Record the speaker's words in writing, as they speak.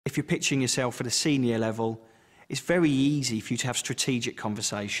If you're pitching yourself at a senior level, it's very easy for you to have strategic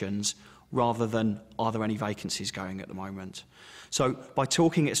conversations rather than, are there any vacancies going at the moment? So by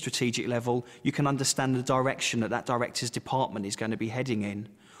talking at a strategic level, you can understand the direction that that director's department is going to be heading in.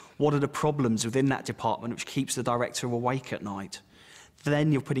 What are the problems within that department which keeps the director awake at night?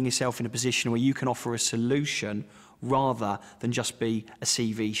 Then you're putting yourself in a position where you can offer a solution rather than just be a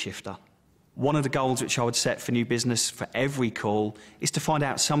CV shifter. One of the goals which I would set for new business for every call is to find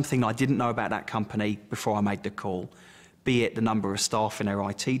out something I didn't know about that company before I made the call. Be it the number of staff in their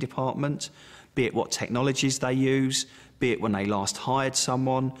IT department, be it what technologies they use, be it when they last hired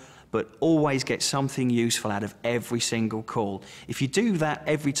someone, but always get something useful out of every single call. If you do that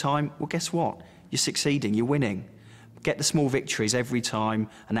every time, well, guess what? You're succeeding, you're winning. Get the small victories every time,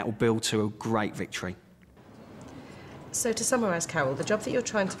 and that will build to a great victory. So to summarise, Carol, the job that you're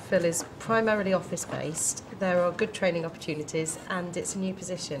trying to fill is primarily office-based, there are good training opportunities, and it's a new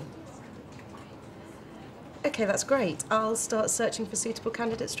position. OK, that's great. I'll start searching for suitable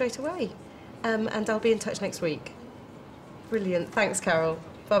candidates straight away. And I'll be in touch next week. Brilliant. Thanks, Carol.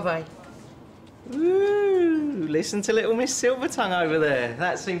 Bye-bye. Ooh, listen to little Miss Silvertongue over there.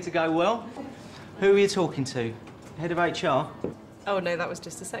 That seemed to go well. Who are you talking to? Head of HR? Oh, no, that was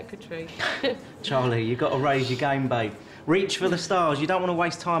just a secretary. Charlie, you've got to raise your game, babe. Reach for the stars. You don't want to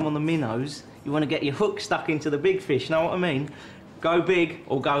waste time on the minnows. You want to get your hook stuck into the big fish, know what I mean? Go big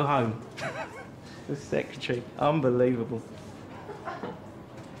or go home. The secretary. Unbelievable.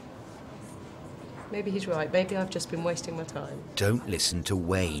 Maybe he's right. Maybe I've just been wasting my time. Don't listen to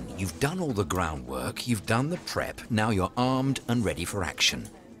Wayne. You've done all the groundwork, you've done the prep, now you're armed and ready for action.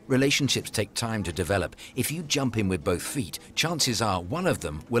 Relationships take time to develop. If you jump in with both feet, chances are one of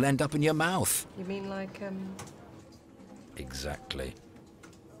them will end up in your mouth. You mean like, Exactly.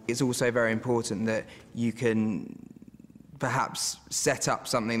 It's also very important that you can perhaps set up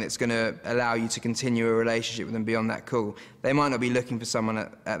something that's going to allow you to continue a relationship with them beyond that call. They might not be looking for someone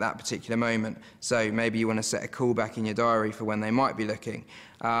at that particular moment, so maybe you want to set a call back in your diary for when they might be looking.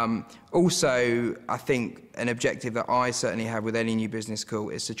 Also, I think an objective that I certainly have with any new business call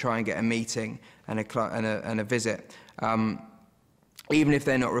is to try and get a meeting and a visit. Even if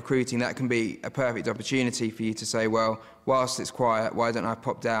they're not recruiting, that can be a perfect opportunity for you to say, well, whilst it's quiet, why don't I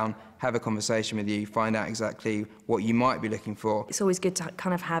pop down, have a conversation with you, find out exactly what you might be looking for. It's always good to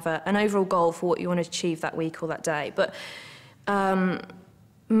kind of have an overall goal for what you want to achieve that week or that day. But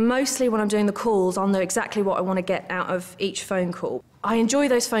mostly when I'm doing the calls, I'll know exactly what I want to get out of each phone call. I enjoy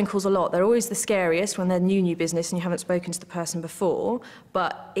those phone calls a lot. They're always the scariest when they're new business and you haven't spoken to the person before,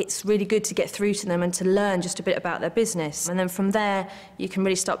 but it's really good to get through to them and to learn just a bit about their business. And then from there, you can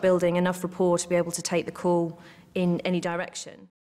really start building enough rapport to be able to take the call in any direction.